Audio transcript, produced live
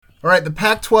All right, the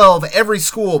Pac-12, every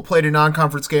school played a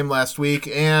non-conference game last week,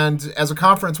 and as a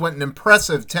conference went an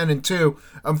impressive 10-2.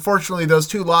 Unfortunately, those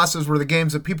two losses were the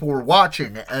games that people were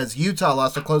watching, as Utah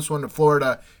lost a close one to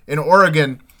Florida. In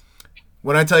Oregon,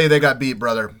 when I tell you they got beat,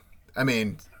 brother, I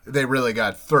mean, they really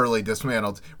got thoroughly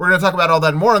dismantled. We're going to talk about all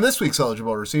that and more on this week's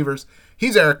Eligible Receivers.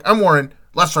 He's Eric. I'm Warren.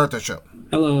 Let's start the show.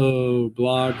 Hello,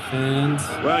 blog fans.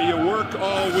 Well, you work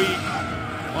all week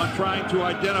on trying to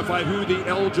identify who the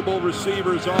eligible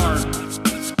receivers are.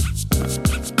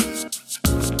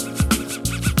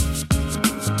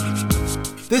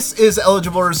 This is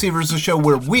Eligible Receivers, the show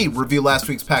where we review last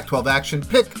week's Pac-12 action,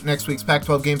 pick next week's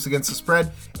Pac-12 games against the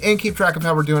spread, and keep track of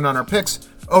how we're doing on our picks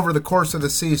over the course of the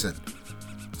season.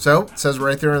 So, it says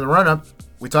right there in the run-up,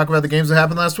 we talk about the games that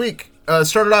happened last week.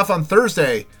 Started off on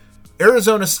Thursday.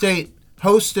 Arizona State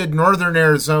hosted Northern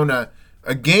Arizona,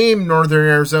 a game Northern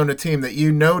Arizona team that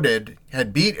you noted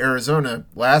had beat Arizona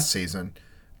last season.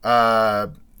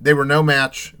 They were no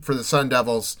match for the Sun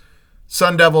Devils.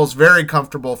 Sun Devils very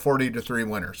comfortable 40-3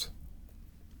 winners.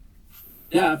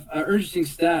 Yeah, an interesting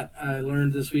stat I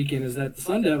learned this weekend is that the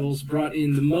Sun Devils brought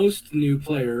in the most new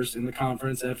players in the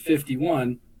conference at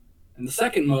 51, and the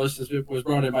second most was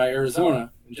brought in by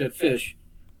Arizona and Jedd Fisch.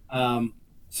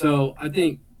 So I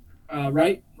think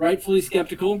rightfully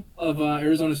skeptical of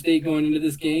Arizona State going into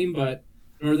this game, but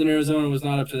Northern Arizona was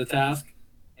not up to the task,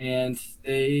 and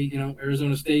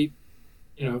Arizona State,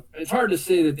 it's hard to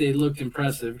say that they looked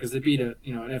impressive because they beat an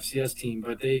FCS team,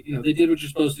 but they did what you're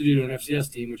supposed to do to an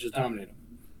FCS team, which is dominate them.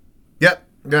 Yep,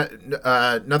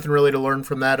 nothing really to learn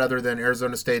from that other than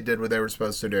Arizona State did what they were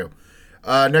supposed to do.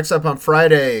 Next up on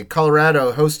Friday,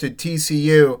 Colorado hosted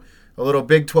TCU, a little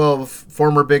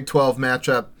former Big 12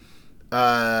 matchup.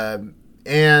 I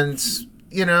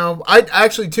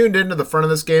actually tuned into the front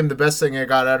of this game. The best thing I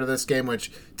got out of this game,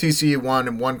 which TCU won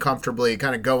and won comfortably,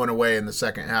 kind of going away in the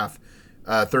second half,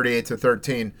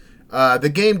 38-13. The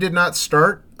game did not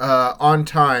start on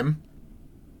time.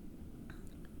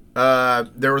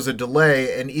 There was a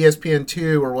delay, and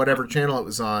ESPN2 or whatever channel it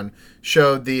was on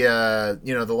showed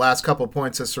the last couple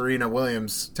points of Serena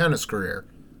Williams' tennis career.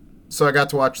 So I got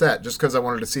to watch that just because I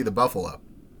wanted to see the Buffalo.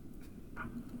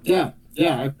 Yeah,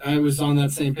 I was on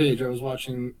that same page. I was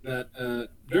watching that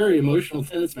very emotional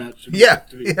tennis match.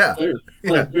 Very,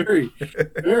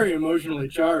 very emotionally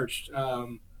charged.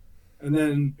 And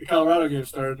then the Colorado game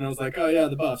started, and I was like, oh, yeah,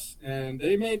 the Buffs. And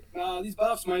they these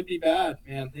Buffs might be bad,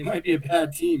 man. They might be a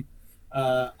bad team.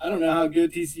 I don't know how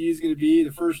good TCU is going to be.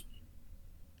 The first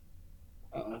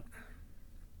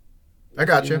I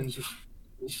got you.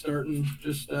 Just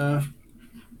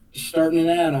starting an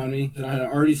ad on me that I had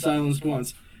already silenced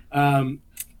once. So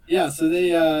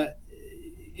they,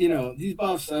 these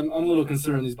Buffs, I'm a little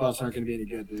concerned these Buffs aren't going to be any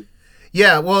good, dude.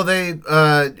 Yeah, well,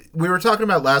 we were talking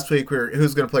about last week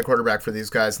who's going to play quarterback for these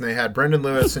guys, and they had Brendan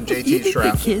Lewis and JT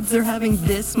Stroud. The kids are having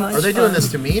this much Are they fun? doing this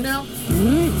to me now?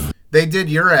 They did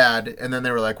your ad, and then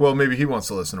they were like, well, maybe he wants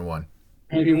to listen to one.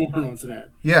 Maybe Warren wants an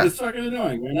ad. Yeah. It's fucking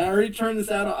annoying, man. I already turned this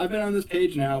ad off. I've been on this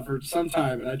page now for some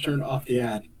time, and I turned off the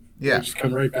ad. Yeah. I just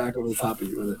come right back over the top of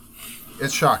you with it.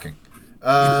 It's shocking.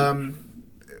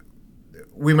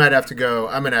 We might have to go.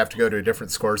 I'm going to have to go to a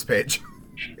different scores page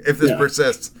if this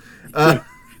persists. But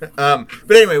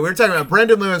anyway, we were talking about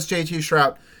Brendan Lewis, JT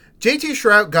Stroud. JT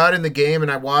Stroud got in the game,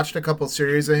 and I watched a couple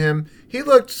series of him. He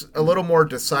looked a little more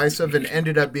decisive and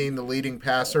ended up being the leading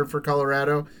passer for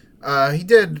Colorado. He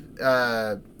did,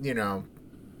 obviously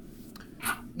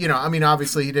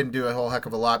he didn't do a whole heck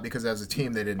of a lot because as a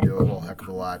team they didn't do a whole heck of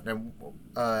a lot. And,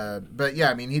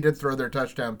 he did throw their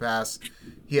touchdown pass.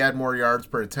 He had more yards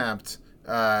per attempt.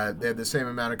 They had the same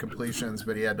amount of completions,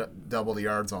 but he had double the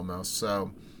yards almost.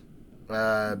 So,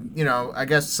 I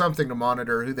guess something to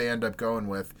monitor who they end up going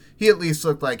with. He at least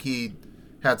looked like he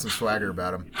had some swagger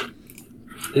about him.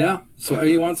 Yeah, so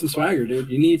you want some swagger, dude.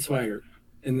 You need swagger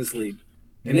in this league.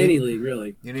 Any league,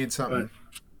 really. You need something.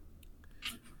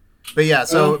 But yeah,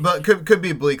 but could be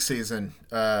a bleak season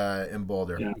in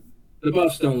Boulder. Yeah. The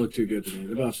Buffs don't look too good to me.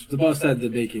 The Buffs had the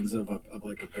makings of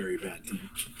like a very bad team.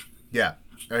 Yeah,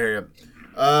 I hear you.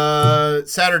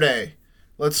 Saturday,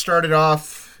 let's start it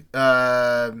off.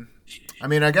 I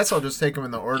guess I'll just take them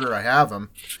in the order I have them.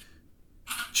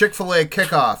 Chick-fil-A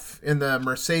kickoff in the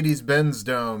Mercedes-Benz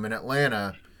Dome in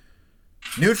Atlanta.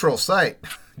 Neutral site,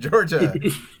 Georgia,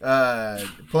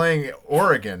 playing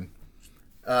Oregon.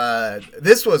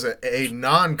 This was a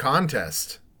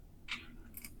non-contest.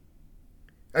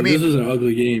 This was an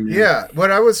ugly game. Man. Yeah, what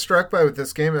I was struck by with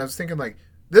this game, I was thinking,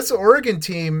 this Oregon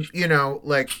team,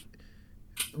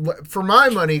 for my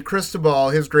money, Cristobal,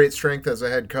 his great strength as a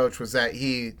head coach was that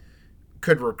he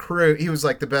could recruit. He was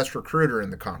the best recruiter in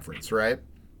the conference, right?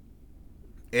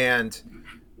 And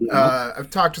I've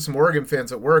talked to some Oregon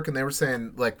fans at work, and they were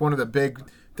saying, like, one of the big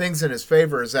things in his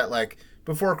favor is that, like,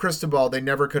 before Cristobal, they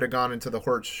never could have gone into the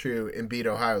horseshoe and beat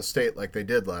Ohio State like they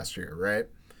did last year, right?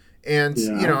 And,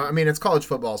 I mean, it's college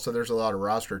football, so there's a lot of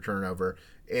roster turnover.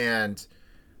 And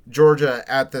Georgia,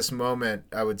 at this moment,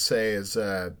 I would say is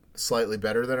slightly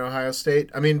better than Ohio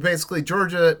State. I mean, basically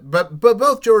Georgia, but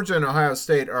both Georgia and Ohio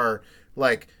State are,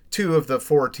 like, two of the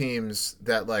four teams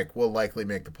that, like, will likely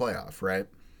make the playoff, right?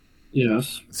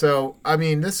 Yes. So, I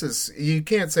mean, you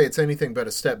can't say it's anything but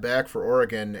a step back for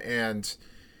Oregon, and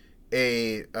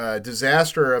a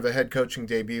disaster of a head coaching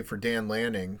debut for Dan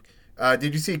Lanning.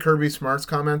 Did you see Kirby Smart's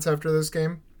comments after this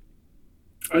game?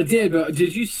 I did, but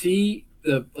did you see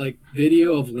the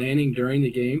video of Lanning during the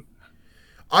game?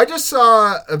 I just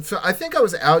saw. I think I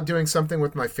was out doing something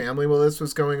with my family while this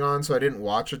was going on, so I didn't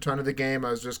watch a ton of the game.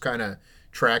 I was just kind of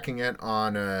tracking it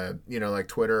on, like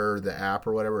Twitter or the app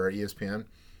or whatever, or ESPN.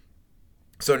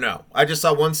 So no, I just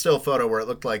saw one still photo where it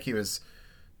looked like he was.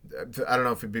 I don't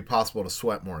know if it'd be possible to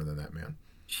sweat more than that, man.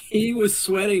 He was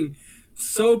sweating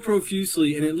so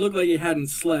profusely, and it looked like he hadn't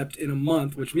slept in a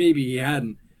month, which maybe he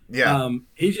hadn't. Yeah.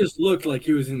 He just looked like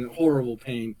he was in horrible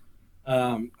pain.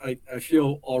 I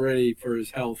feel already for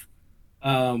his health.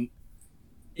 The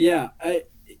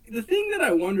thing that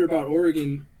I wonder about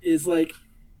Oregon is, like,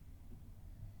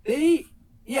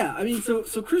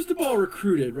 so Cristobal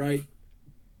recruited, right?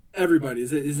 Everybody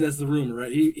is that's the rumor,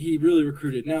 right? He really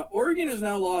recruited. Now Oregon has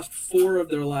now lost 4 of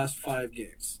their last 5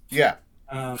 games. Yeah.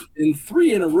 In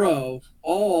 3 in a row,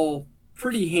 all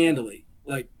pretty handily,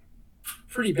 like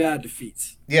pretty bad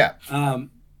defeats. Yeah.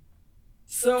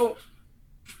 So,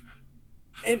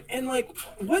 and like,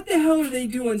 what the hell are they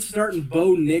doing starting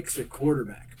Bo Nix at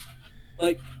quarterback?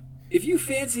 Like, if you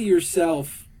fancy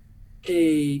yourself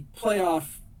a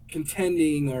playoff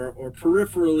contending or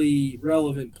peripherally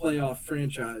relevant playoff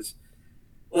franchise,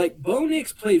 like, Bo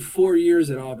Nix played 4 years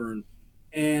at Auburn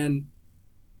and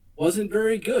wasn't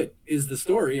very good is the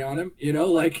story on him,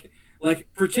 like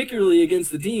particularly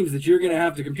against the teams that you're going to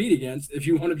have to compete against if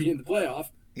you want to be in the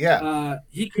playoff. Yeah.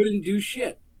 He couldn't do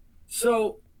shit.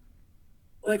 So,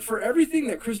 like, for everything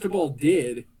that Cristobal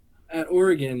did at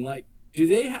Oregon, like, do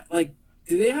they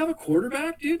have a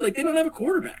quarterback, dude? Like, they don't have a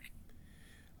quarterback.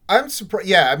 I'm surprised.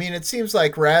 Yeah, I mean, it seems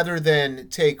like rather than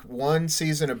take one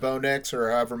season of Bo Nix or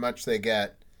however much they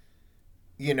get,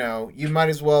 you might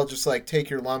as well just, like, take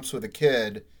your lumps with a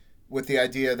kid with the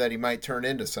idea that he might turn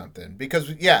into something.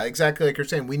 Because, yeah, exactly like you're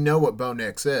saying, we know what Bo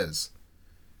Nix is.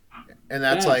 And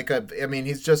that's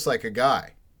he's just like a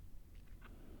guy.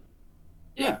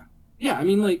 Yeah. Yeah, I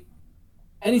mean, like,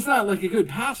 and he's not, like, a good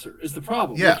passer is the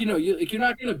problem. Yeah. Like, you're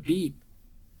not going to beat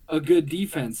a good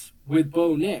defense with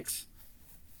Bo Nix,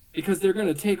 because they're going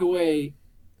to take away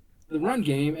the run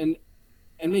game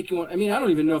and make you want. I mean, I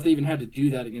don't even know if they even had to do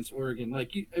that against Oregon.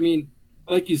 Like you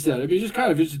said, it's just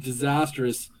kind of just a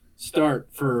disastrous start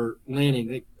for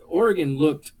Lanning. Oregon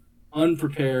looked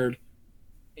unprepared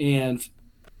and,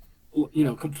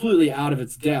 completely out of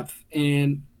its depth.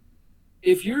 And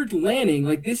if you're Lanning,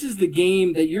 like, this is the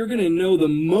game that you're going to know the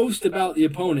most about the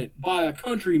opponent by a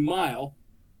country mile.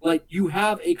 Like, you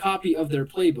have a copy of their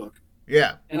playbook.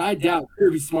 Yeah. And I doubt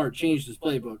Kirby Smart changed his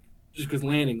playbook just because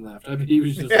Lanning left. I mean, he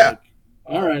was just like,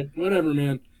 all right, whatever,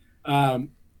 man.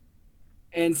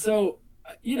 And so,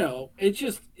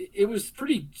 it was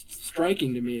pretty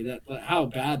striking to me that how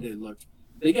bad they looked.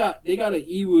 They got an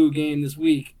EWU game this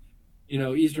week,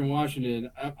 Eastern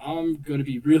Washington. I'm going to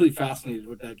be really fascinated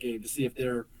with that game to see if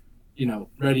they're,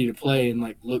 ready to play and,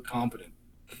 like, look competent.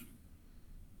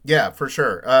 Yeah, for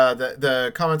sure.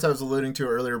 The comments I was alluding to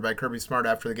earlier by Kirby Smart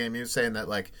after the game, he was saying that,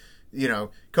 like,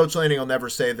 Coach Lanning will never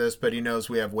say this, but he knows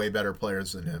we have way better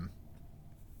players than him.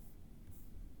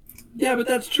 Yeah, but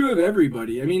that's true of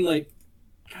everybody. I mean, like,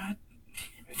 God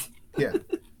damn it.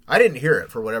 Yeah. I didn't hear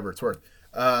it for whatever it's worth.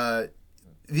 I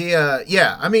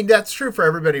mean, that's true for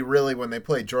everybody really when they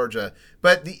play Georgia.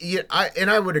 But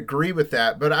I would agree with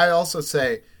that, but I also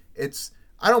say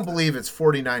I don't believe it's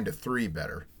 49-3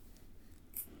 better.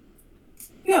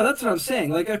 Yeah, that's what I'm saying.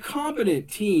 Like, a competent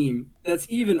team that's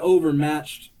even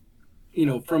overmatched,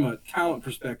 from a talent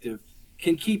perspective,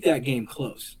 can keep that game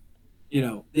close.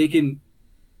 They can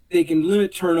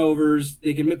limit turnovers.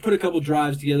 They can put a couple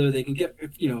drives together. They can get,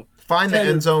 find the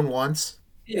end zone once.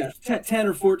 Yeah, 10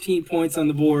 or 14 points on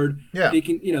the board. Yeah. They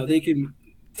can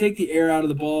take the air out of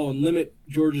the ball and limit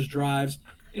Georgia's drives.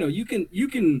 You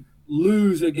can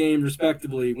lose a game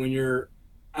respectably when you're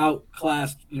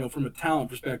outclassed, from a talent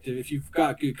perspective. If you've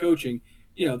got good coaching,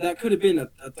 that could have been a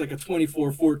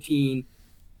 24-14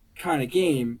 kind of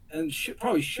game, and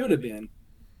probably should have been.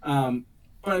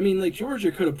 But I mean, like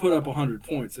Georgia could have put up 100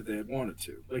 points if they had wanted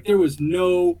to. Like there was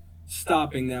no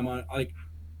stopping them on like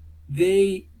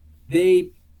they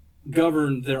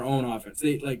governed their own offense.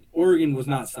 They like Oregon was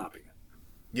not stopping them.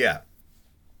 Yeah.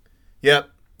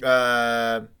 Yep.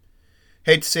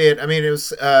 Hate to see it. I mean, it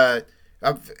was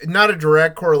not a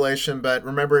direct correlation, but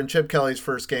remember in Chip Kelly's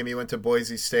first game, he went to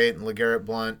Boise State and LeGarrette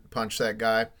Blount punched that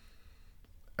guy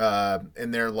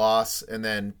in their loss, and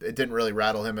then it didn't really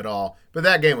rattle him at all. But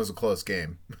that game was a close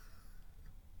game.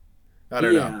 I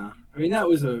don't know. Yeah, I mean that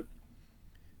was a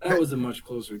much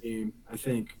closer game, I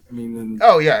think. I mean, than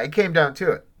oh yeah, it came down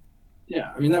to it.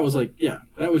 Yeah, I mean that was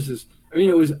just. I mean,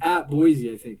 it was at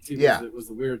Boise, I think, too. Yeah, it was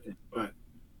the weird thing, but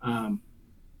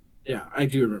yeah, I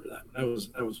do remember that. That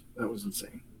was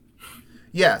insane.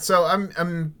 Yeah, so I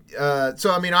mean,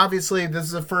 obviously, this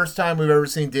is the first time we've ever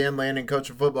seen Dan Lanning coach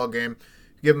a football game.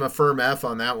 Give him a firm F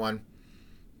on that one.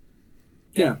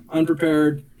 Yeah,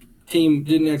 unprepared. Team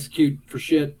didn't execute for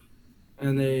shit,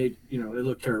 and they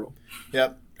looked terrible.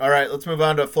 Yep. All right, let's move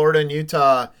on to Florida and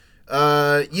Utah.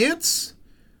 Utes,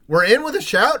 we're in with a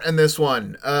shout in this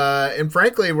one, and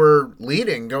frankly, we're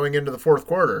leading going into the fourth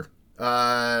quarter.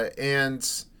 But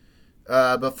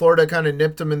Florida kind of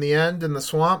nipped them in the end in the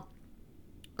swamp.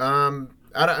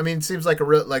 It seems like a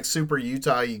real super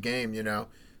Utah-y game,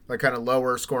 like kind of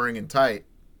lower scoring and tight.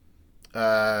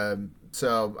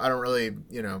 So I don't really,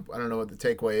 I don't know what the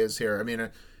takeaway is here. I mean,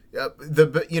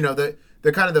 the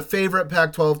kind of the favorite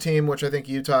Pac-12 team, which I think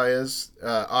Utah is,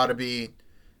 ought to be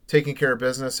taking care of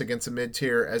business against a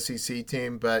mid-tier SEC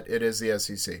team, but it is the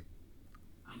SEC.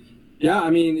 Yeah, I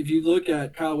mean, if you look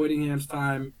at Kyle Whittingham's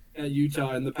time at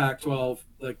Utah in the Pac-12,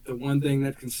 like the one thing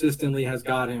that consistently has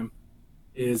got him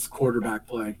is quarterback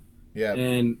play. Yeah.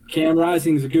 And Cam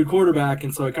Rising is a good quarterback,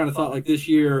 and so I kind of thought like this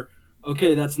year,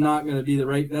 okay, that's not going to be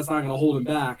that's not going to hold him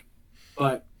back.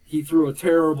 But he threw a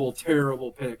terrible,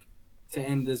 terrible pick to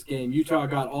end this game. Utah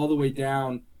got all the way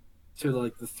down to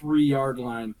like the 3-yard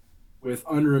line with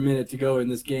under a minute to go in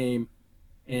this game.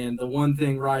 And the one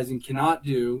thing Rising cannot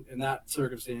do in that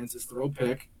circumstance is throw a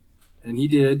pick. And he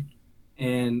did.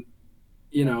 And,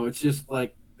 it's just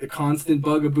like the constant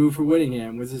bugaboo for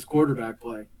Whittingham was his quarterback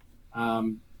play.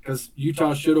 Because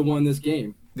Utah should have won this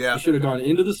game. Yeah. They should have gone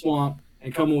into the swamp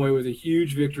and come away with a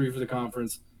huge victory for the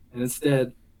conference. And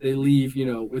instead, they leave,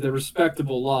 with a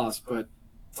respectable loss. But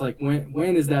it's like,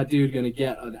 when is that dude going to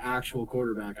get an actual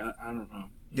quarterback? I don't know.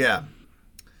 Yeah.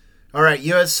 All right,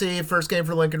 USC, first game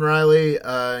for Lincoln Riley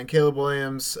and Caleb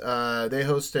Williams. They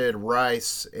hosted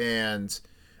Rice, and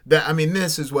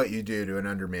this is what you do to an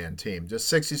undermanned team. Just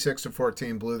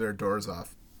 66-14 blew their doors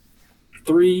off.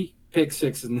 3 pick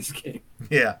sixes in this game.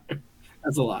 Yeah.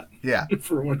 That's a lot. Yeah.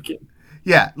 For one kid.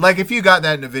 Yeah, like if you got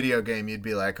that in a video game, you'd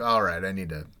be like, "All right, I need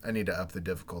to up the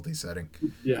difficulty setting."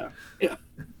 Yeah. Yeah.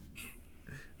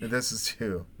 This is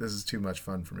too much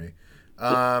fun for me.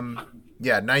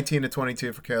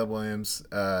 19-22 for Caleb Williams.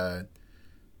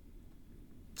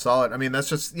 Solid. I mean, that's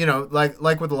just,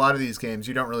 like with a lot of these games,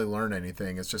 you don't really learn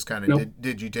anything. It's just kind of, nope.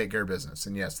 did you take care of business?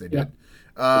 And yes, they Yeah.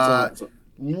 did.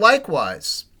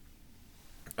 Likewise,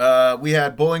 we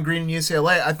had Bowling Green and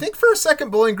UCLA. I think for a second,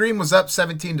 Bowling Green was up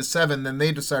 17-7. Then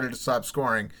they decided to stop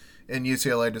scoring, and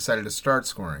UCLA decided to start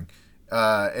scoring.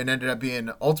 And ended up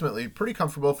being ultimately pretty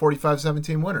comfortable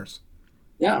 45-17 winners.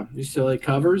 Yeah, UCLA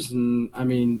covers, and I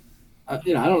mean, I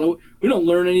don't know. We don't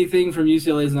learn anything from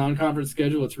UCLA's non-conference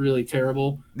schedule. It's really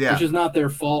terrible. Yeah. Which is not their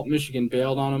fault. Michigan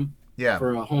bailed on them. Yeah.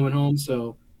 For a home and home,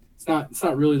 so it's not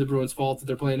really the Bruins' fault that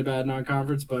they're playing a bad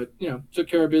non-conference, but took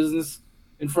care of business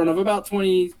in front of about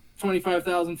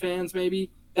 25,000 fans maybe.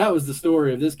 That was the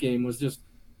story of this game. Was just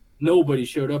nobody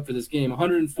showed up for this game.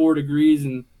 104 degrees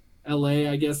in LA,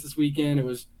 I guess this weekend. It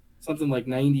was something like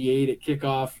 98 at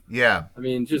kickoff. Yeah. I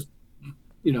mean, just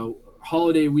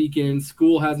holiday weekend,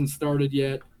 school hasn't started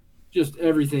yet, just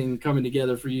everything coming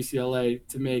together for UCLA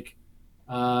to make,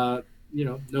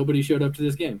 nobody showed up to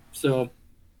this game. So,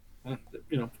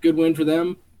 good win for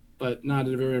them, but not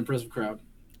a very impressive crowd.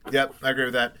 Yep, I agree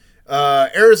with that.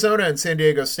 Arizona and San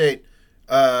Diego State.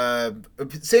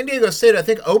 San Diego State, I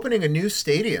think, opening a new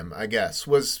stadium,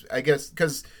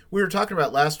 because we were talking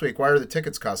about last week, why are the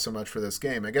tickets cost so much for this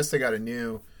game? I guess they got a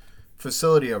new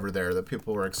facility over there that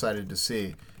people were excited to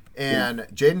see. And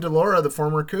Jaden DeLora, the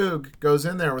former Coug, goes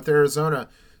in there with Arizona.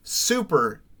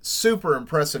 Super, super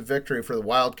impressive victory for the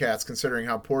Wildcats, considering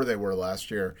how poor they were last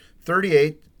year.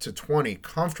 38-20,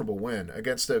 comfortable win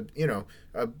against a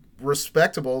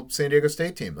respectable San Diego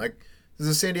State team. Like, this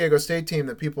is a San Diego State team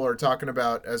that people are talking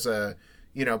about as a,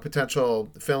 potential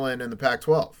fill-in in the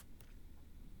Pac-12.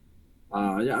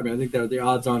 I think they're the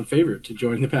odds-on favorite to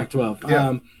join the Pac-12.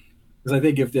 Yeah. Because I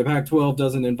think if the Pac-12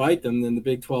 doesn't invite them, then the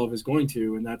Big 12 is going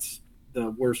to, and that's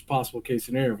the worst possible case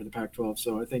scenario for the Pac-12.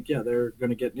 So I think, they're going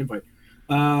to get an invite.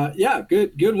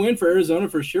 Good win for Arizona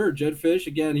for sure. Jedd Fisch,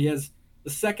 again, he has the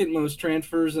second most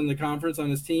transfers in the conference on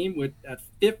his team at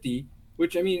 50,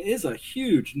 which, I mean, is a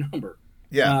huge number.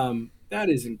 Yeah. That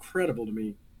is incredible to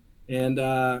me. And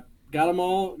got them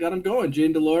going.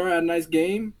 Jaden DeLora had a nice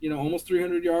game, almost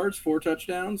 300 yards, 4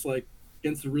 touchdowns,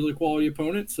 against a really quality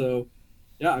opponent. So,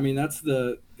 yeah, I mean,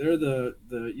 they're the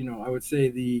I would say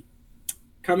the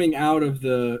coming out of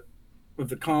the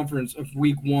conference of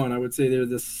week 1, I would say they're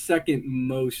the second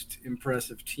most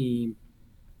impressive team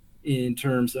in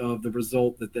terms of the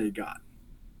result that they got.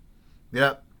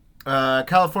 Yep.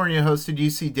 California hosted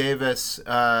UC Davis.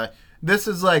 This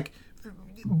is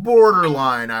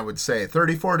borderline, I would say.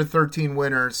 34-13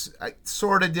 winners. I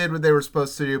sort of did what they were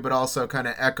supposed to do, but also kind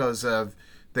of echoes of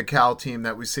the Cal team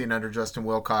that we've seen under Justin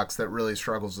Wilcox that really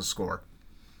struggles to score.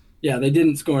 Yeah, they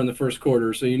didn't score in the first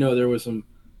quarter, so there was a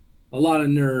lot of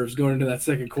nerves going into that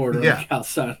second quarter on the Cal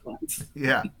sidelines.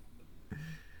 Yeah.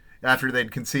 After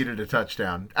they'd conceded a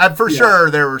touchdown. Sure,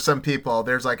 there were some people,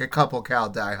 there's a couple Cal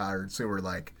diehards who were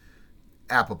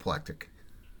apoplectic.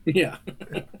 Yeah.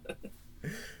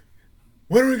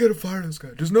 When are we going to fire this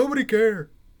guy? Does nobody care?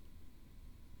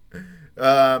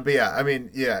 But yeah, I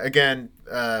mean, again,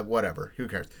 whatever. Who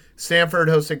cares? Stanford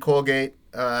hosted Colgate.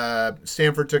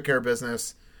 Stanford took care of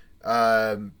business.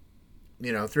 300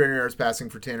 yards passing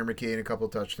for Tanner McKee and a couple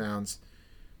touchdowns.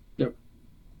 Yep.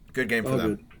 Good game for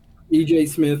them. Good. E.J.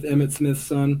 Smith, Emmitt Smith's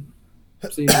son.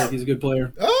 Seems like he's a good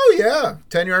player. Oh, yeah.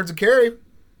 10 yards of carry.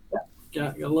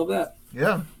 Yeah, gotta love that.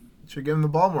 Yeah. Should give him the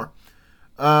ball more.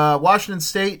 Washington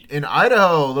State and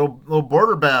Idaho, little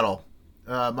border battle.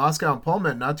 Moscow and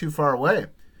Pullman, not too far away.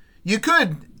 You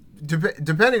could,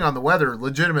 depending on the weather,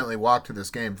 legitimately walk to this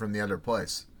game from the other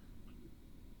place.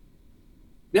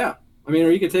 Yeah. I mean,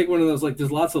 or you could take one of those,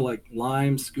 there's lots of,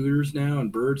 Lime scooters now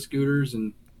and Bird scooters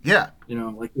and, yeah.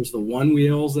 There's the one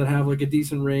wheels that have, a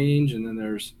decent range, and then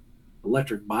there's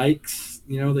electric bikes,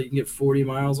 that you can get 40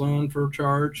 miles on for a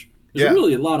charge. There's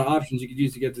really a lot of options you could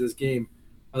use to get to this game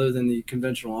other than the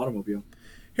conventional automobile.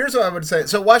 Here's what I would say.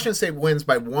 So Washington State wins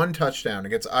by 1 touchdown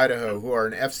against Idaho, who are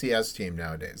an FCS team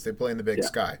nowadays. They play in the Big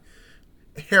Sky.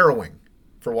 Harrowing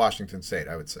for Washington State,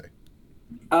 I would say.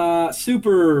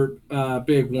 Super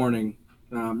big warning,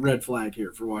 red flag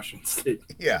here for Washington State.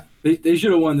 Yeah. They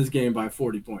should have won this game by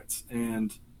 40 points.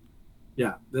 And,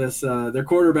 their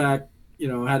quarterback,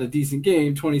 had a decent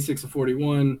game,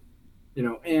 26-41.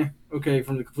 Okay,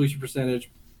 from the completion percentage,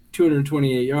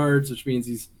 228 yards, which means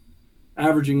he's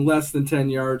averaging less than 10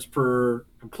 yards per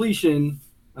completion,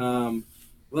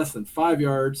 less than 5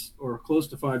 yards or close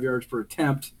to 5 yards per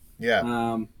attempt.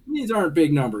 Yeah. These aren't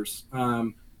big numbers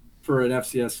for an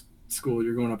FCS school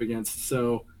you're going up against.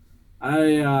 So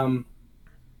I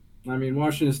mean,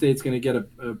 Washington State's going to get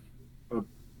a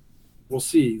we'll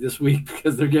see this week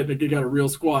because they got a real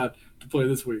squad to play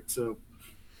this week. So,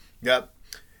 yep.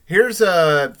 Here's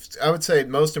I would say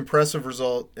most impressive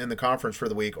result in the conference for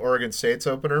the week. Oregon State's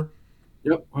opener.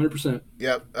 Yep, 100%.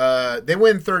 Yep. They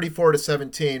win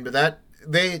 34-17, but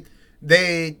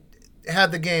they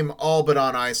had the game all but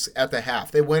on ice at the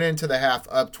half. They went into the half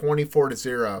up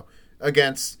 24-0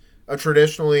 against a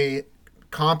traditionally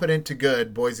competent to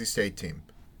good Boise State team.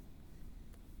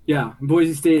 Yeah,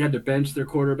 Boise State had to bench their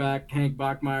quarterback, Hank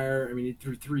Bachmeier. I mean, he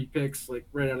threw 3 picks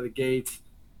right out of the gates.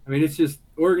 I mean, it's just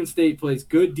Oregon State plays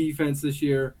good defense this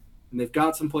year, and they've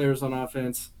got some players on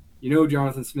offense.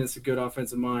 Jonathan Smith's a good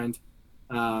offensive mind.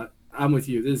 I'm with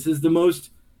you. This is the most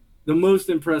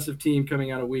impressive team coming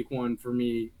out of week 1 for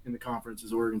me in the conference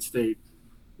is Oregon State.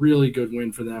 Really good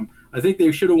win for them. I think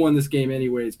they should have won this game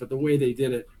anyways, but the way they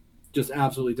did it, just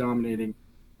absolutely dominating.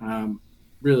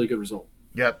 Really good result.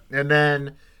 Yep. And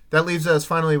then that leaves us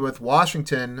finally with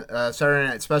Washington, Saturday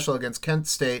Night Special against Kent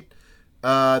State.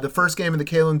 The first game of the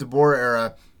Kalen DeBoer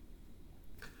era.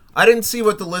 I didn't see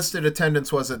what the listed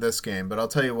attendance was at this game, but I'll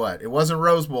tell you what. It wasn't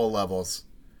Rose Bowl levels,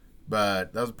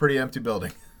 but that was a pretty empty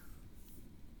building.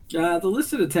 The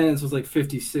listed attendance was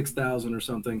 56,000 or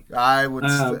something. I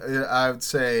would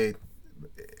say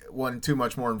it wasn't too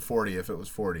much more than 40 if it was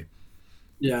 40.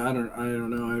 Yeah, I don't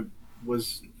know. I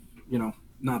was,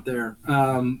 not there.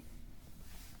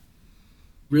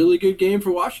 Really good game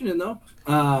for Washington, though.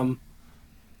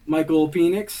 Michael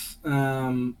Penix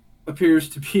appears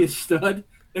to be a stud.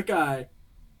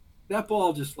 That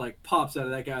ball just pops out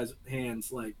of that guy's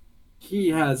hands. He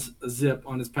has a zip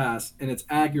on his pass, and it's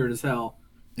accurate as hell.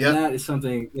 Yep. And that is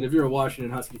something that if you're a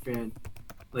Washington Husky fan,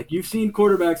 you've seen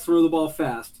quarterbacks throw the ball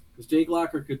fast because Jake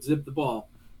Locker could zip the ball,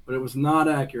 but it was not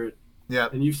accurate. Yeah.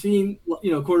 And you've seen,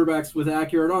 quarterbacks with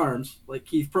accurate arms like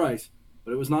Keith Price,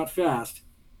 but it was not fast.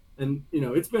 And,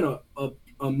 it's been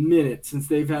a minute since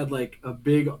they've had like a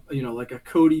big, like a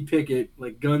Cody Pickett,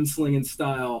 like gunslinging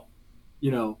style,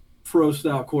 pro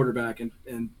style quarterback. And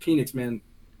Penix, man,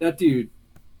 that dude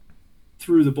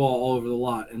threw the ball all over the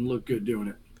lot and looked good doing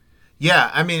it.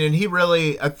 Yeah, I mean, and he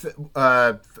really,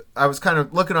 I was kind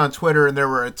of looking on Twitter, and there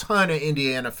were a ton of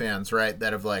Indiana fans, right,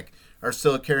 that are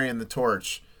still carrying the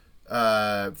torch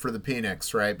for the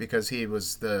Penix, right, because he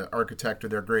was the architect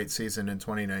of their great season in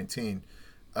 2019.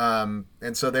 And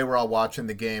so they were all watching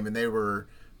the game, and they were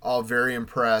all very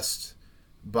impressed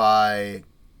by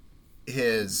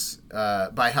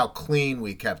by how clean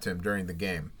we kept him during the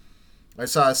game. I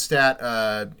saw a stat,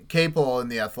 Capel in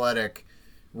The Athletic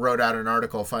wrote out an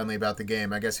article finally about the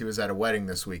game. I guess he was at a wedding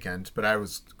this weekend, but I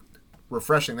was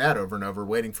refreshing that over and over,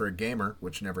 waiting for a gamer,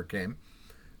 which never came.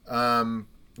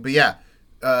 But yeah,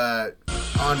 on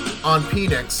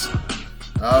Penix,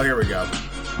 oh, here we go.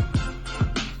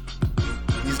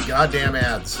 These goddamn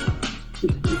ads.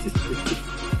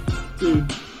 Dude,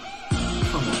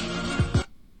 come on.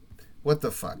 What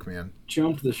the fuck, man?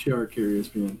 Jump the shark here,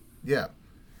 ESPN. Yeah.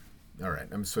 All right,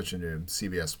 I'm switching to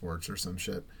CBS Sports or some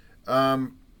shit.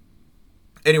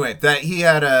 Anyway, that he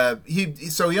had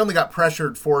so he only got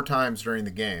pressured 4 times during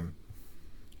the game,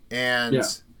 and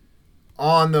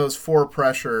on those 4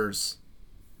 pressures,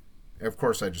 of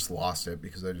course I just lost it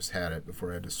because I just had it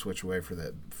before I had to switch away for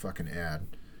that fucking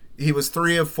ad. He was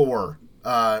 3 of 4,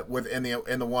 and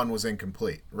the one was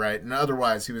incomplete, right? And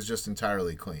otherwise he was just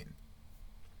entirely clean.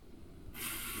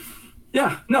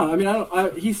 Yeah, no, I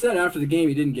mean, he said after the game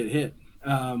he didn't get hit,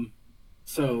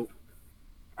 so.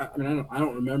 I mean, I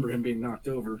don't remember him being knocked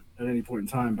over at any point in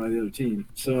time by the other team.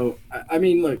 So, I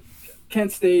mean, look,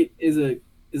 Kent State is a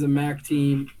MAC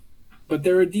team, but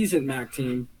they're a decent MAC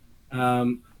team,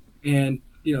 and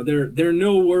they're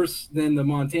no worse than the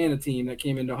Montana team that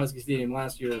came into Husky Stadium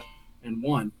last year and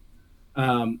won.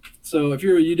 So, if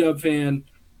you're a UW fan,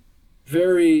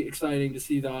 very exciting to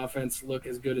see the offense look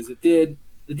as good as it did.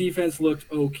 The defense looked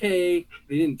okay.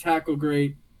 They didn't tackle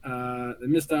great. They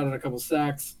missed out on a couple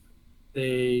sacks.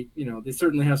 They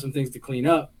certainly have some things to clean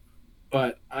up,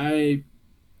 but I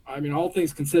mean, all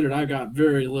things considered, I got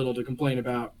very little to complain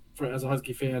about as a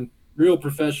Husky fan. Real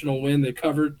professional win. They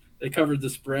covered the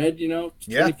spread,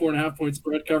 24.5 point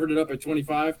spread, covered it up at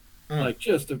 25. Like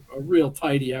just a real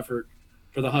tidy effort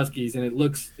for the Huskies, and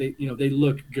they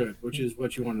look good, which is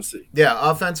what you want to see. Yeah,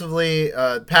 offensively,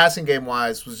 passing game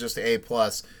wise was just A+.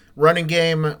 Running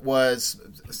game was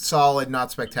solid,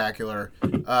 not spectacular.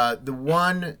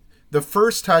 The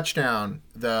first touchdown,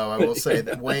 though, I will say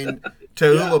that Wayne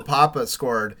Taulapapa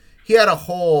scored, he had a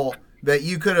hole that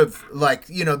you could have,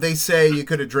 they say you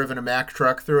could have driven a Mack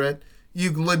truck through it.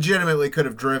 You legitimately could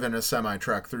have driven a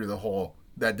semi-truck through the hole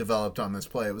that developed on this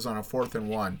play. It was on a 4th and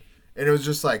 1. And it was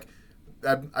just like,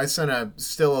 I sent a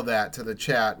still of that to the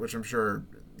chat, which I'm sure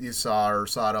you saw or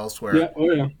saw it elsewhere. Yeah,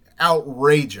 oh yeah.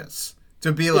 Outrageous.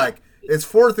 To be like, it's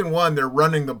 4th and 1, they're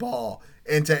running the ball,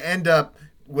 and to end up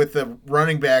with the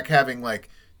running back having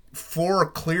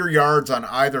 4 clear yards on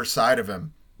either side of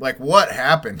him. What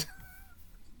happened?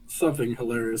 Something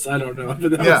hilarious. I don't know,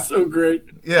 but that was so great.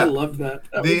 Yeah. I loved that.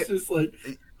 That was just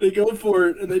they go for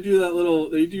it and they do the little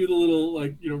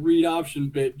read option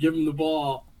bit, give him the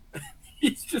ball.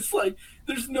 He's just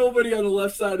there's nobody on the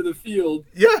left side of the field.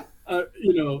 Yeah. I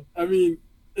mean,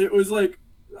 it was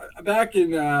back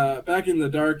in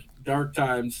the dark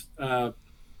times,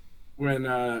 when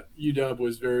UW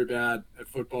was very bad at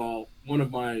football, one of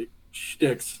my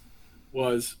shticks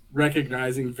was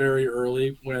recognizing very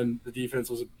early when the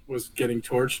defense was getting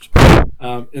torched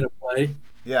in a play.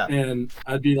 Yeah. And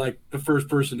I'd be the first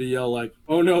person to yell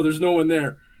 "Oh no, there's no one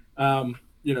there." When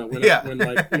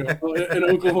an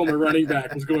Oklahoma running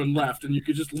back was going left, and you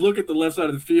could just look at the left side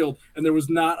of the field, and there was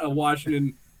not a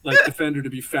Washington defender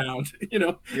to be found.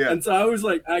 Yeah. And so I was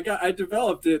I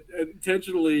developed it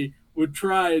intentionally. Would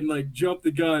try and jump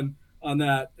the gun on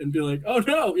that and be "Oh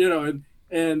no,"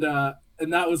 and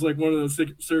that was one of those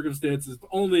circumstances,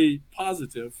 only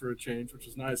positive for a change, which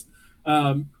was nice.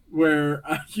 Where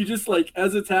you just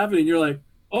as it's happening, you're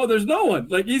 "Oh, there's no one.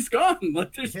 He's gone.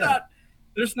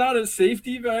 There's not a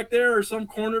safety back there or some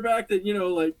cornerback that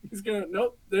he's gonna.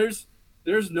 Nope. There's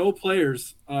no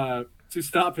players to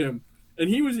stop him, and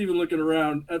he was even looking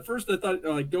around. At first, I thought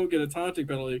don't get a taunting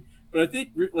penalty. But I think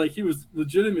he was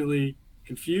legitimately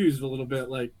confused a little bit,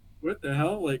 what the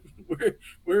hell?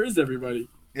 Where is everybody?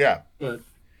 Yeah. But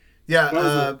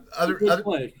yeah,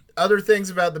 other things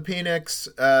about the Penix,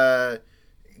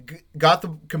 got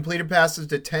the completed passes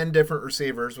to 10 different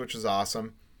receivers, which is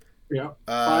awesome. Yeah,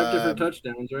 5 different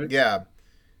touchdowns, right? Yeah.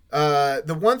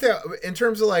 The one thing in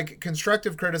terms of like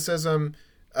constructive criticism,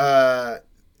 the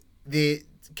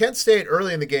Kent State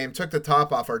early in the game took the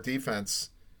top off our defense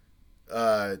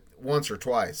once or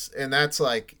twice, and that's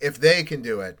like if they can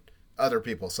do it, other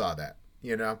people saw that,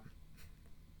 you know.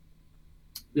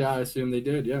 Yeah, I assume they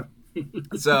did. Yeah.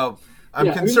 So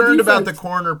I'm concerned about the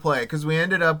corner play because we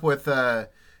ended up with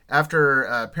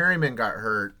after Perryman got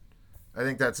hurt. I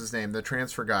think that's his name, the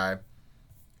transfer guy.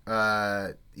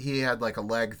 He had like a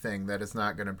leg thing that is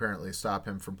not going to apparently stop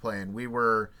him from playing. We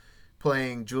were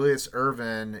playing Julius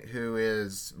Irvin, who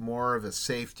is more of a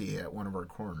safety at one of our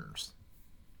corners.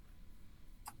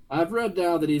 I've read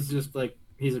now that he's just like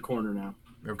he's a corner now.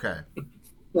 Okay.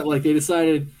 But like they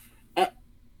decided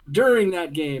during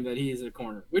that game that he's a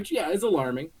corner, which is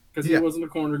alarming because he wasn't a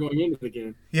corner going into the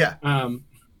game. Yeah.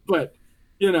 But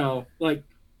you know, like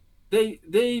they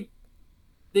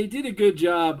did a good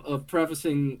job of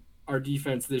prefacing our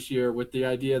defense this year with the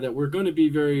idea that we're going to be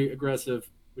very aggressive,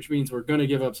 which means we're going to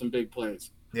give up some big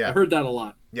plays. Yeah. I heard that a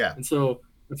lot. Yeah. And so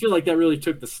I feel like that really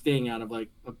took the sting out of like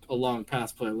a long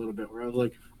pass play a little bit, where I was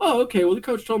like, oh, okay, well the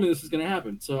coach told me this is going to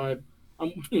happen, so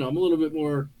I'm a little bit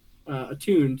more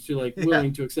attuned to like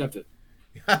willing to accept it.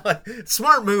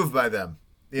 Smart move by them.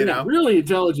 You know, really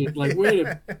intelligent, like way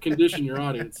to condition your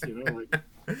audience. You know, like.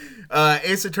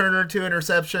 Asa Turner, 2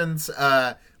 interceptions.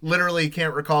 Literally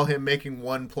can't recall him making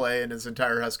one play in his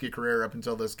entire Husky career up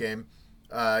until this game,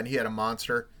 and he had a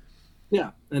monster.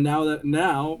 Yeah, and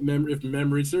now, if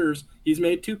memory serves, he's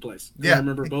made 2 plays. Yeah, I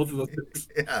remember both of those things.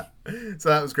 Yeah, so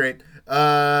that was great.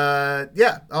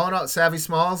 Yeah, all in all, Savvy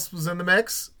Smalls was in the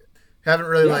mix. Haven't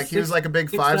really he was like a big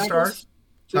 5-star. 6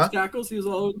 tackles. He was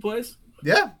all over the place.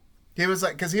 Yeah. He was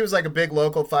like, because he was like a big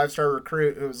local 5-star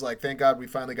recruit who was like, thank God we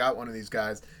finally got one of these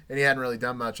guys, and he hadn't really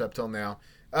done much up till now.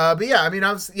 But yeah, I mean,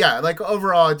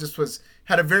 overall, I just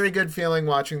had a very good feeling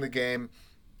watching the game,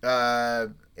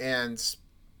 and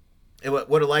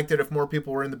would have liked it if more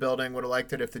people were in the building. Would have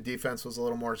liked it if the defense was a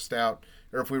little more stout,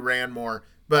 or if we ran more.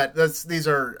 But these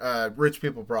are rich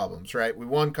people problems, right? We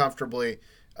won comfortably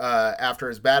after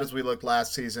as bad as we looked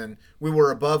last season. We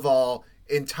were above all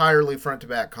entirely front to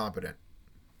back competent.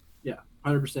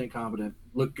 100% competent.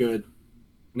 Look good.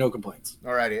 No complaints.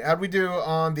 Alrighty. How'd we do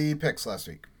on the picks last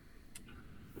week?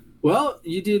 Well,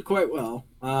 you did quite well.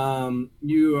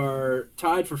 You are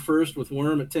tied for first with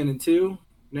Worm at 10-2.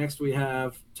 Next, we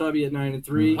have Tubby at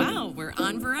 9-3. Wow, we're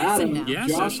on Verizon Adam, now. Yes,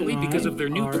 Josh actually, because of their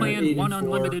new plan, One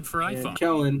Unlimited for iPhone.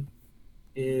 Kellen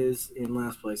is in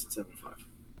last place at 7-5.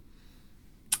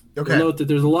 Okay. You'll note that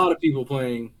there's a lot of people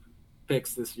playing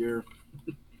picks this year.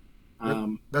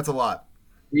 That's a lot.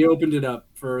 We opened it up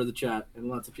for the chat, and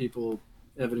lots of people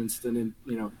evidenced and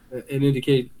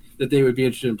indicate that they would be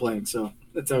interested in playing. So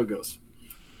that's how it goes.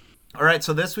 All right.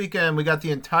 So this weekend we got the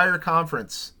entire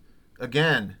conference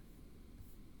again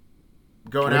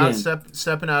going out,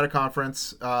 stepping out of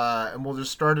conference, and we'll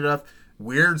just start it off.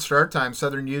 Weird start time: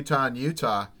 Southern Utah and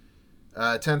Utah,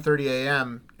 10:30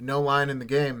 a.m. No line in the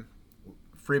game.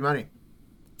 Free money.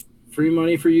 Free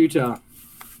money for Utah.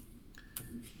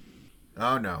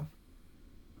 Oh no.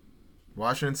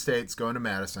 Washington State's going to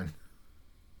Madison.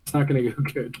 It's not going to go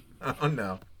good. Oh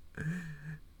no.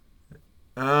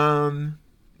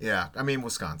 Yeah, I mean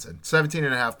Wisconsin,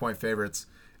 17.5-point favorites.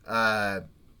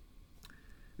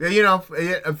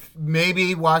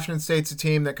 Maybe Washington State's a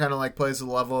team that kind of like plays the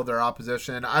level of their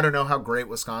opposition. I don't know how great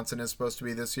Wisconsin is supposed to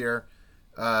be this year.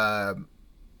 So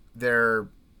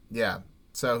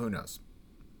who knows?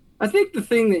 I think the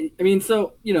thing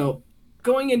that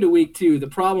going into week 2, the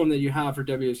problem that you have for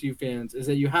WSU fans is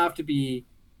that you have to be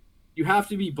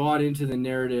bought into the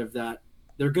narrative that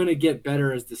they're going to get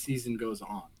better as the season goes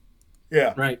on.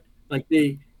 Yeah. Right. Like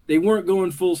they weren't going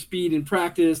full speed in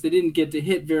practice. They didn't get to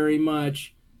hit very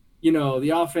much.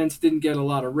 The offense didn't get a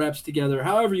lot of reps together,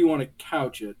 however you want to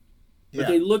couch it. But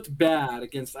they looked bad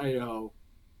against Idaho.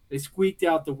 They squeaked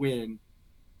out the win.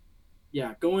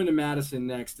 Yeah, going to Madison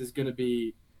next is going to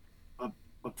be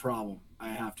a problem, I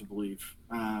have to believe.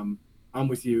 I'm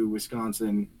with you,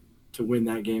 Wisconsin, to win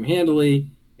that game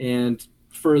handily and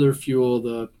further fuel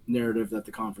the narrative that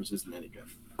the conference isn't any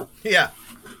good. Yeah.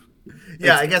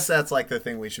 Yeah, I guess that's like the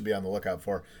thing we should be on the lookout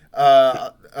for.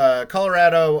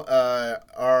 Colorado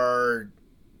are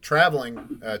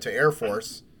traveling to Air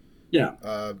Force. Yeah.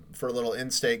 For a little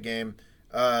in-state game.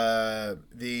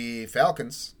 The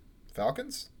Falcons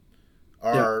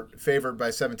are favored by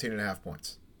 17.5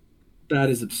 points. That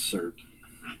is absurd.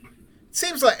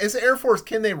 Seems like, is Air Force,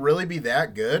 can they really be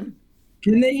that good?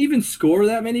 Can they even score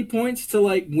that many points to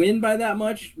like win by that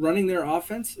much running their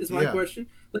offense is my question.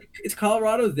 Like, is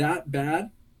Colorado that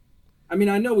bad? I mean,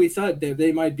 I know we thought that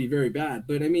they might be very bad,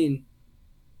 but I mean,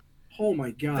 oh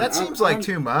my God. That seems like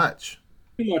too much.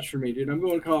 Too much for me, dude. I'm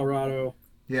going Colorado.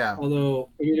 Yeah. Although,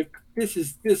 I mean, if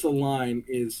this line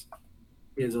is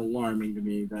alarming to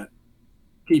me that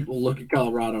people look at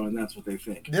Colorado and that's what they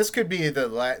think. This could be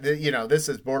this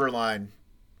is borderline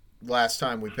last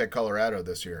time we picked Colorado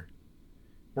this year.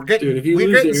 We're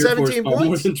getting 17 points.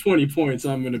 More than 20 points,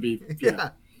 I'm going to be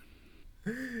yeah.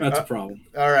 That's a problem.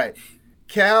 All right.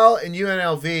 Cal and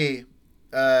UNLV.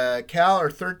 Cal are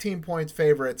 13 points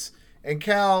favorites, and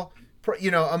Cal,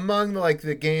 among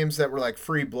the games that were like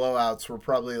free blowouts, were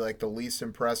probably like the least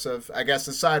impressive. I guess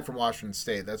aside from Washington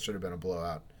State, that should have been a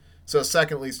blowout. So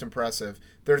second least impressive.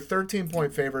 They're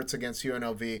 13-point favorites against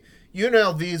UNLV.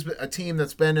 UNLV's a team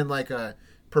that's been in like a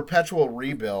perpetual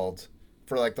rebuild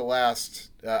for like the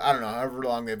last I don't know however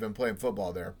long they've been playing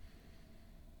football there.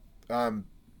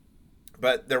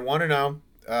 But they're 1-0.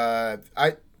 I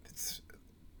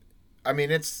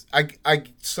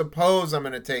suppose I'm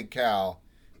going to take Cal,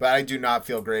 but I do not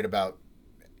feel great about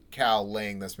Cal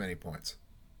laying this many points.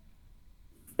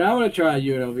 I want to try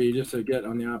UNLV just to get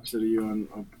on the opposite of you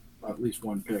on at least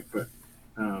one pick, but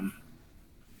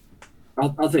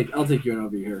I'll take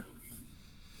UNLV here.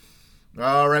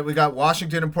 All right, we got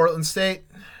Washington and Portland State.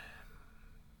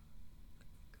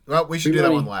 Well, we should do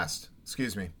that one last.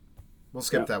 Excuse me. We'll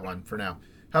skip that one for now.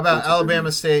 How about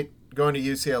Alabama State going to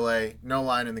UCLA? No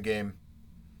line in the game.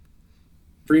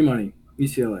 Free money,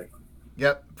 UCLA.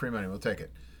 Yep, free money. We'll take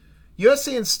it.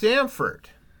 USC and Stanford.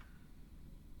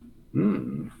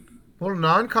 Little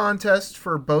non-contest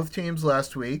for both teams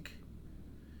last week.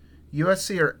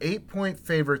 USC are 8-point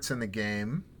favorites in the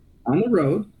game. On the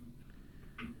road.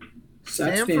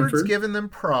 Stanford's given them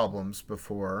problems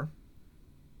before.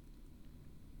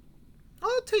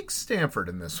 I'll take Stanford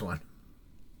in this one.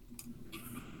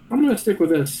 I'm going to stick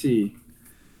with SC.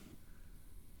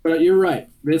 But you're right.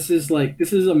 This is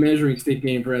a measuring stick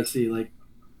game for SC. Like,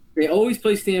 they always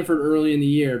play Stanford early in the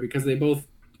year because they both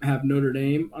have Notre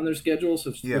Dame on their schedule,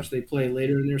 which they play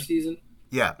later in their season.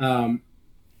 Yeah.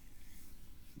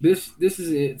 This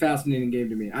is a fascinating game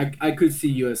to me. I could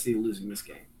see USC losing this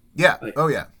game. Yeah.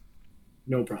 Yeah.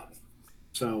 No problem.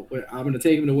 So I'm going to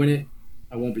take them to win it.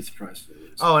 I won't be surprised if they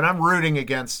lose. Oh, and I'm rooting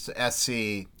against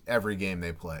SC every game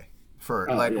they play.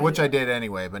 Which I did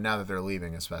anyway, but now that they're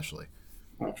leaving especially.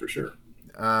 Oh, for sure.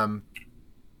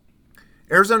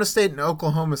 Arizona State and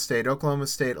Oklahoma State. Oklahoma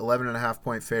State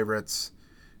 11.5-point favorites.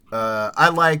 I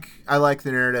like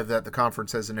the narrative that the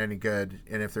conference isn't any good,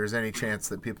 and if there's any chance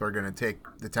that people are going to take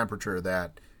the temperature of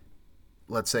that,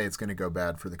 let's say it's going to go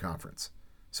bad for the conference.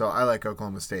 So I like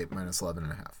Oklahoma State minus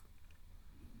 11.5.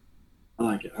 I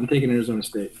like it. I'm taking Arizona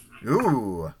State.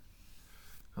 Ooh,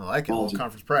 I like it. Little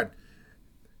conference pride.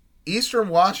 Eastern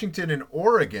Washington and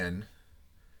Oregon.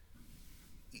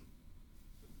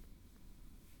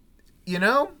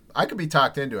 I could be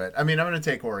talked into it. I mean, I'm going to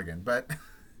take Oregon, but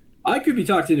I could be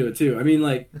talked into it too. I mean,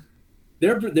 like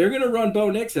they're going to run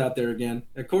Bo Nix out there again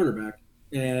at quarterback,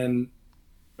 and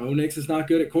Bo Nix is not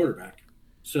good at quarterback.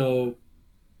 So,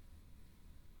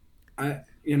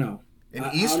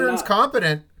 Eastern's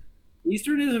competent.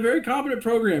 Eastern is a very competent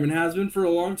program and has been for a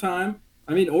long time.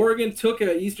 I mean, Oregon took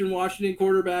a Eastern Washington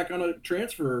quarterback on a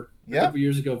transfer a couple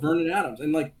years ago, Vernon Adams,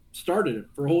 and started it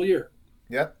for a whole year.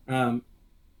 Yep.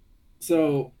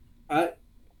 So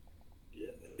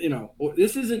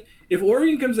this isn't. If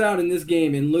Oregon comes out in this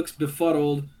game and looks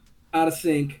befuddled, out of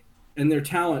sync, and their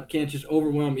talent can't just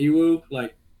overwhelm EWU,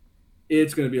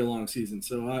 it's going to be a long season.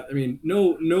 So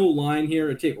no line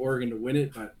here. I'd take Oregon to win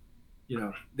it, but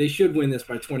they should win this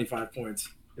by 25 points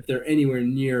if they're anywhere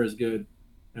near as good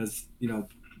as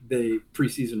the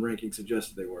preseason ranking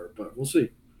suggested they were. But we'll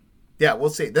see. Yeah, we'll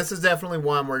see. This is definitely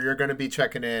one where you're going to be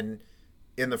checking in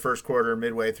the first quarter,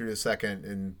 midway through the second,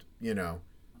 and do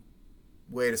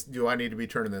I need to be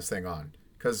turning this thing on?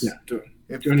 Because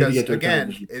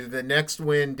again, the next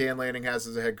win Dan Lanning has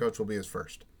as a head coach will be his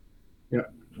first. Yeah,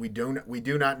 we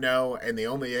do not know, and the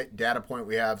only data point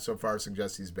we have so far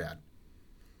suggests he's bad.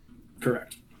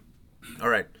 Correct. All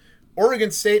right,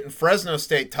 Oregon State and Fresno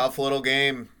State, tough little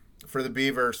game for the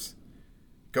Beavers,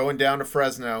 going down to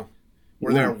Fresno,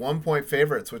 where they're 1-point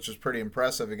favorites, which is pretty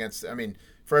impressive against. I mean,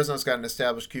 Fresno's got an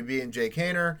established QB in Jake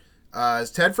Haener.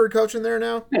 Is Tedford coaching there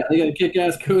now? Yeah, they got a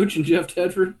kick-ass coach in Jeff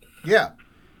Tedford. Yeah.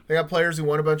 They got players who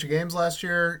won a bunch of games last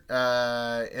year.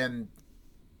 And,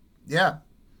 yeah,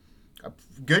 a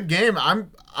good game.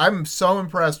 I'm so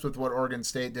impressed with what Oregon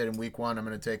State did in week one. I'm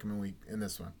going to take them in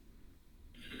this one.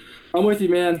 I'm with you,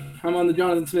 man. I'm on the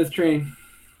Jonathan Smith train.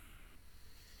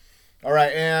 All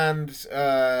right, and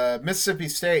Mississippi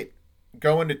State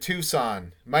going to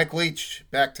Tucson. Mike Leach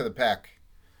back to the Pack,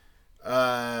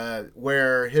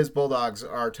 where his Bulldogs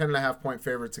are 10.5-point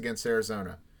favorites against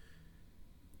Arizona.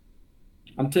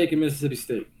 I'm taking Mississippi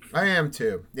State. I am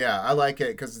too. Yeah, I like it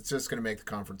because it's just going to make the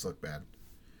conference look bad.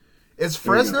 Is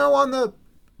Fresno on the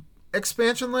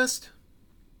expansion list?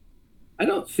 I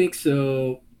don't think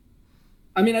so.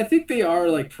 I mean, I think they are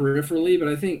like peripherally, but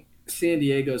I think San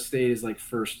Diego State is like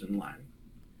first in line.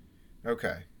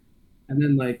 Okay. And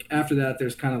then like after that,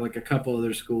 there's kind of like a couple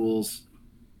other schools.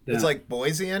 It's like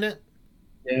Boise in it?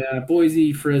 Yeah,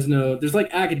 Boise, Fresno. There's like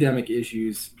academic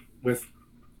issues with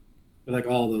like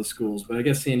all those schools, but I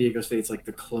guess San Diego State's like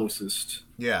the closest.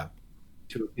 Yeah.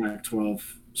 To a Pac-12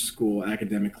 school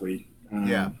academically.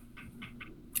 Yeah.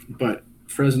 But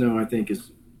Fresno, I think,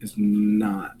 is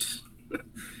not.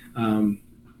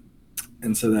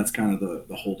 And so that's kind of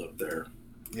the holdup there.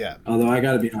 Yeah. Although I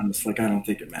got to be honest, like I don't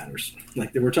think it matters.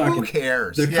 Like we're talking. Who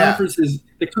cares?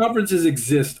 The conferences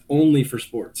exist only for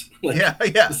sports. Like, yeah.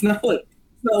 It's not like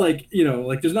like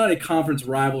there's not a conference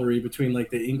rivalry between like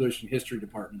the English and history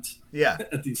departments. Yeah.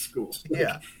 At these schools.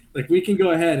 Like we can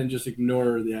go ahead and just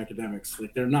ignore the academics.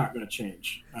 Like they're not going to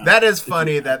change. That is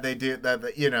funny that they do that.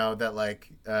 That like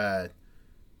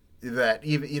that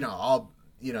even all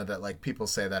that like people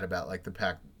say that about like the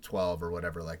Pac-12 or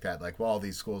whatever like that. Like, well, all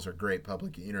these schools are great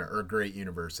public or great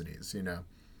universities.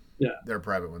 Yeah, they're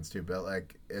private ones too. But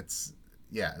like it's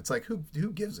like who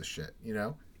gives a shit?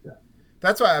 Yeah.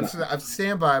 That's why I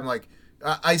stand by. I'm like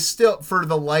I still, for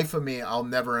the life of me, I'll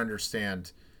never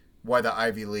understand why the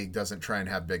Ivy League doesn't try and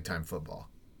have big time football.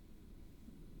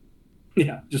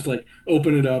 Yeah, just like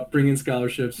open it up, bring in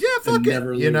scholarships. Yeah, fuck it.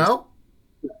 Lose.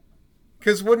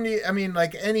 Because wouldn't you? I mean,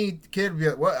 like any kid, be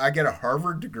like, what? I get a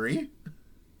Harvard degree?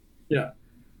 Yeah,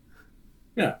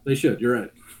 they should. You're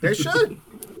right. They should.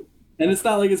 And it's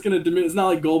not like it's going to diminish. It's not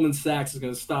like Goldman Sachs is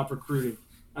going to stop recruiting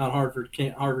on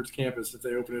Harvard's campus if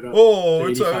they open it up. Oh,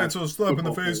 it's a slap in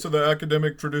the face to the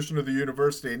academic tradition of the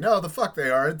university. No, the fuck they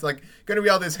are. It's like going to be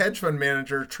all these hedge fund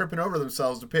managers tripping over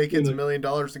themselves to pay kids $1 million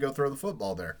to go throw the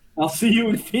football there. I'll see you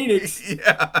in Phoenix.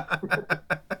 Yeah.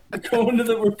 We're going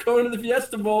to the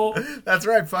Fiesta Bowl. That's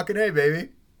right. Fucking A, baby.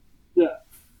 Yeah.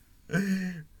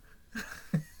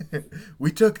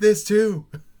 We took this too.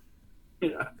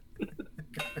 Yeah.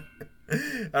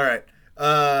 All right.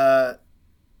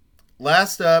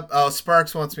 Last up,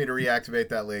 Sparks wants me to reactivate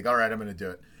that league. All right, I'm going to do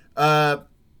it.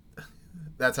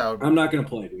 That's how. I'm not going to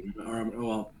play, dude.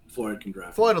 Well, Floyd can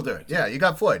draft. Floyd will do it. Yeah, you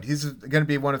got Floyd. He's going to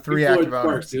be one of 3 active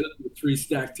owners. Dude, 3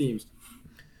 stacked teams.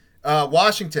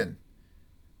 Washington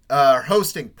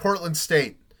hosting Portland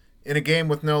State in a game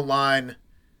with no line.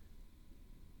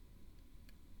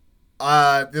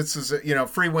 This is a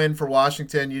free win for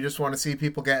Washington. You just want to see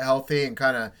people get healthy and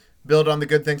kind of build on the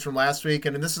good things from last week.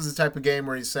 And this is the type of game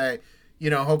where you say,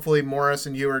 hopefully Morris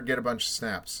and Ewert get a bunch of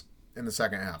snaps in the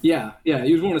second half. Yeah.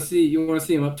 You want to see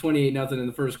him up 28-0 in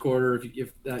the first quarter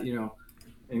if that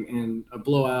and a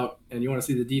blowout, and you want to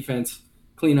see the defense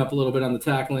clean up a little bit on the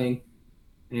tackling.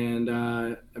 And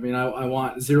I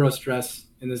want zero stress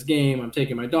in this game. I'm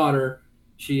taking my daughter.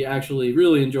 She actually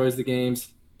really enjoys the games,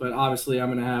 but obviously I'm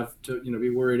going to have to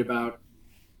be worried about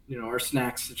our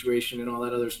snacks situation and all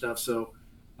that other stuff. So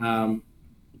I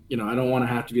don't want to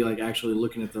have to be like actually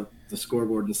looking at the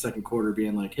scoreboard in the second quarter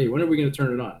being like, hey, when are we going to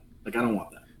turn it on? Like, I don't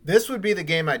want that. This would be the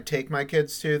game I'd take my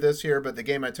kids to this year, but the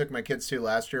game I took my kids to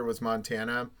last year was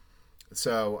Montana.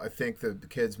 So I think the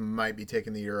kids might be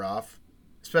taking the year off,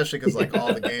 especially because like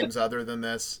all the games other than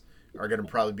this are going to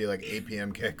probably be like 8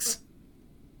 p.m. kicks.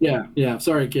 Yeah.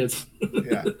 Sorry, kids.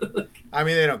 Yeah. I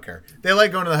mean, they don't care. They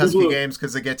like going to the Husky games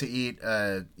because they get to eat,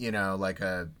 a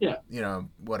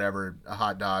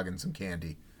hot dog and some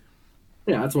candy.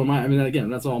 Yeah, that's what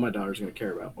that's all my daughter's going to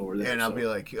care about while we're there. And I'll be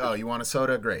like, oh, you want a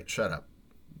soda? Great. Shut up.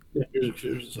 Yeah,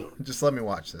 here's a soda. Just let me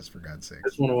watch this, for God's sake. I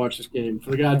just want to watch this game.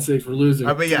 For God's sake, we're losing.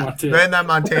 But yeah, in that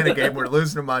Montana game, we're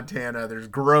losing to Montana. There's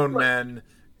grown men,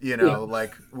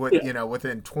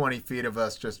 within 20 feet of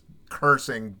us just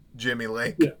cursing Jimmy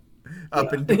Lake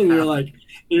up and down. And you're like,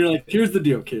 here's the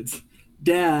deal, kids.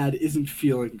 Dad isn't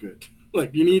feeling good.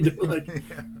 Like, you need to,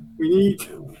 we need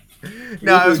to.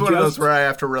 No, it was one of those where I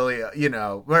have to really,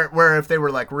 where if they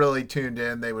were like really tuned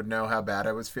in, they would know how bad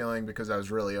I was feeling because I was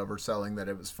really overselling that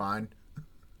it was fine.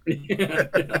 Yeah.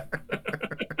 The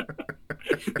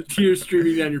tears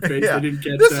streaming down your face. I didn't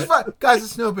catch this is fine, guys.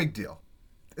 It's no big deal.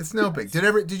 It's no big.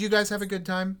 Did you guys have a good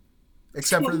time?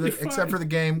 Except for the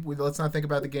game. Let's not think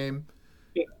about the game.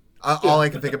 Yeah. All I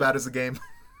can think about is the game.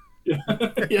 Yeah.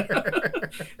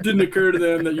 Didn't occur to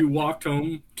them that you walked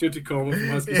home to Tacoma from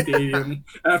Husky Stadium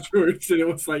afterwards, and it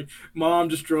was like Mom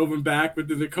just drove him back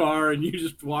within the car, and you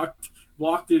just walked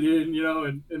walked it in,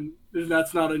 and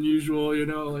that's not unusual,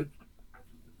 like.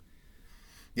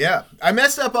 Yeah, I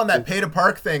messed up on that pay to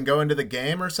park thing going to the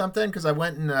game or something because I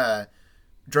went and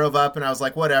drove up and I was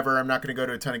like, whatever, I'm not going to go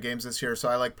to a ton of games this year, so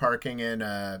I like parking in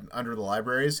under the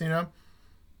libraries,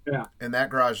 Yeah. In that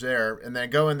garage there, and then I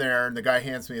go in there and the guy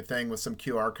hands me a thing with some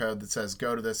QR code that says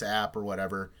go to this app or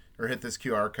whatever, or hit this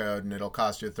QR code and it'll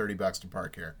cost you $30 to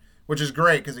park here, which is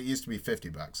great because it used to be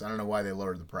 $50. I don't know why they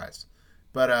lowered the price,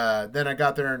 but then I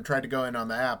got there and tried to go in on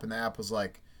the app and the app was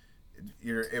like,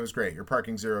 it was great. You're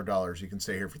parking $0. You can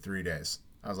stay here for 3 days.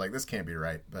 I was like, this can't be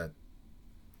right, but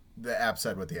the app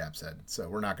said what the app said, so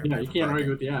we're not going to. Yeah, you can't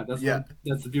argue with the app.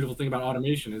 That's the beautiful thing about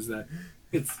automation is that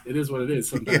it is what it is.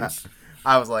 Sometimes. Yeah.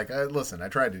 I was like, listen, I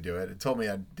tried to do it. It told me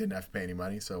I didn't have to pay any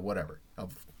money, so whatever. I'm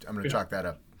going to chalk that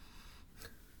up.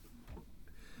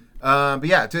 But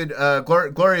yeah, dude,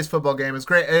 glorious football game. It's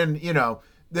great, and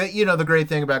the great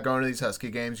thing about going to these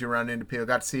Husky games, you run into people.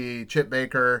 Got to see Chip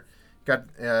Baker. Got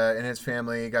and his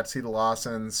family, got to see the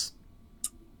Lawsons.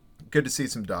 Good to see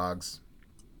some dogs.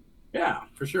 Yeah,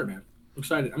 for sure, man.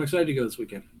 I'm excited to go this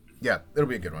weekend. Yeah, it'll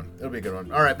be a good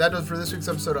one. All right, that does it for this week's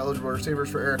episode of Eligible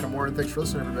Receivers. For Eric, I'm Warren. Thanks for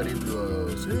listening, everybody.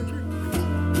 We'll see you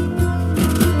next week.